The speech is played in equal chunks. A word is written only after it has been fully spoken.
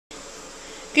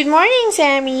Good morning,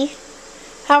 Sammy.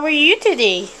 How are you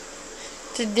today?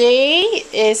 Today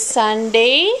is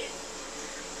Sunday.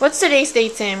 What's today's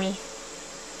date, Sammy?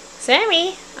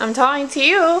 Sammy, I'm talking to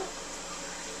you.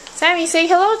 Sammy, say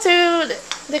hello to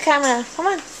the camera. Come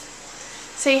on.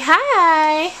 Say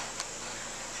hi.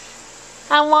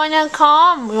 I wanna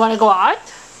come. You wanna go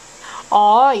out?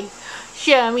 Oh,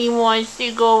 Sammy wants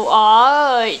to go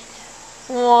out.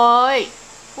 Why?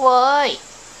 Why?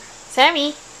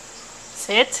 Sammy,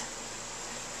 sit.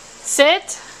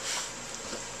 Sit.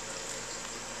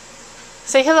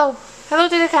 Say hello. Hello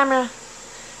to the camera.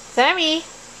 Sammy.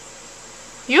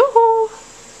 Yoo-hoo.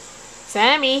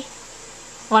 Sammy.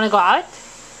 Wanna go out?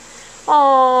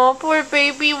 Oh, poor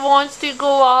baby wants to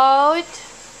go out.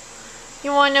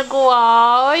 You wanna go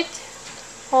out?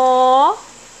 Oh,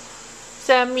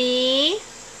 Sammy.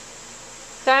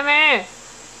 Sammy.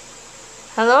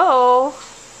 Hello.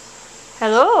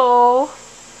 Hello.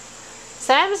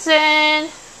 Samson.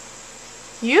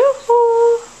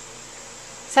 Yoo-hoo.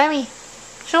 Sammy,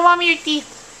 show mommy your teeth.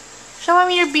 Show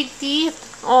mommy your big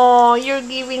teeth. Oh, you're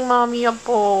giving mommy a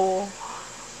paw.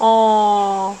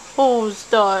 Oh, who's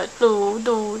that?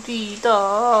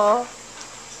 Do-do-dee-da.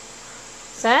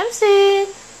 Samson.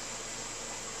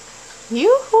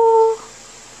 Yoo-hoo.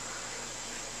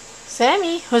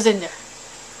 Sammy, who's in there?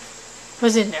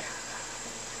 Who's in there?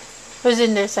 Who's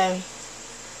in there, Sammy?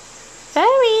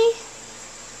 Sammy.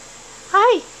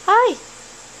 Hi, hi.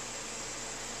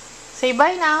 Say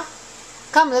bye now.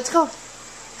 Come, let's go.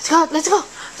 Let's go, let's go.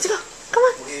 Let's go. Come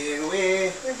on.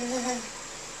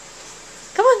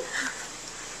 Come on.